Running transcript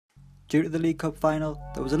Due to the League Cup final,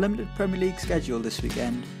 there was a limited Premier League schedule this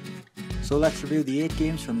weekend, so let's review the 8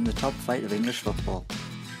 games from the top flight of English football.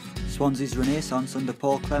 Swansea's renaissance under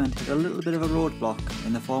Paul Clement hit a little bit of a roadblock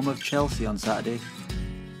in the form of Chelsea on Saturday,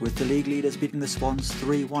 with the league leaders beating the Swans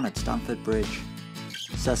 3-1 at Stamford Bridge.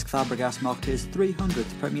 Cesc Fabregas marked his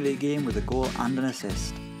 300th Premier League game with a goal and an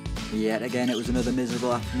assist. Yet again it was another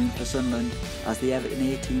miserable afternoon for Sunderland as the Everton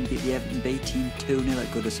A team beat the Everton B team 2-0 at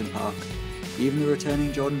Goodison Park. Even the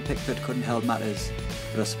returning Jordan Pickford couldn't help matters,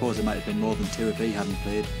 but I suppose it might have been more than 2 if he hadn't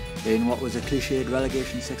played. In what was a cliched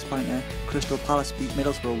relegation 6-pointer, Crystal Palace beat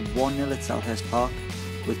Middlesbrough 1-0 at Selhurst Park,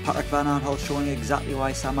 with Patrick Van Aanholt showing exactly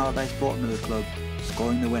why Sam Allardyce brought him to the club,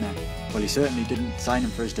 scoring the winner. Well, he certainly didn't sign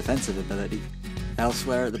him for his defensive ability.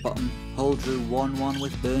 Elsewhere at the bottom, Hull drew 1-1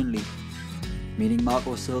 with Burnley, meaning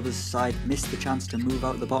Marco Silva's side missed the chance to move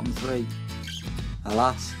out of the bottom 3.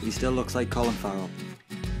 Alas, he still looks like Colin Farrell.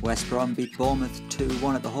 West Brom beat Bournemouth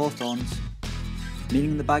 2-1 at the Hawthorns,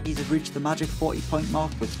 meaning the Baggies have reached the magic 40-point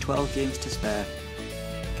mark with 12 games to spare.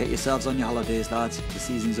 Get yourselves on your holidays, lads, the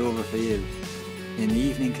season's over for you. In the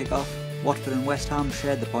evening kick-off, Watford and West Ham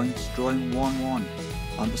shared the points, drawing 1-1.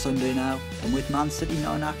 On to Sunday now, and with Man City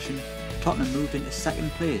not in action, Tottenham moved into second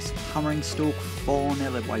place, hammering Stoke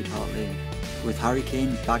 4-0 at White Hart Lane, with Harry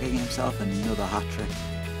Kane bagging himself another hat-trick.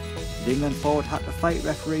 The England forward had to fight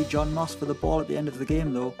referee John Moss for the ball at the end of the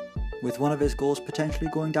game though, with one of his goals potentially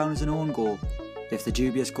going down as an own goal. If the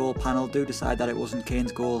dubious goal panel do decide that it wasn't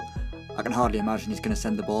Kane's goal, I can hardly imagine he's going to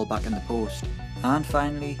send the ball back in the post. And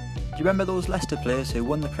finally, do you remember those Leicester players who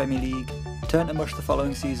won the Premier League, turned to mush the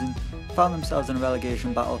following season, found themselves in a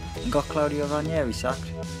relegation battle and got Claudio Ranieri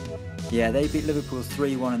sacked? Yeah, they beat Liverpool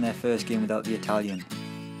 3-1 in their first game without the Italian,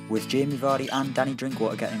 with Jamie Vardy and Danny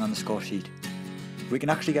Drinkwater getting on the score sheet. We can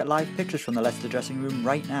actually get live pictures from the Leicester dressing room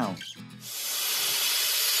right now.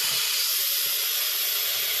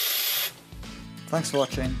 Thanks for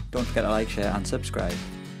watching, don't forget to like, share and subscribe.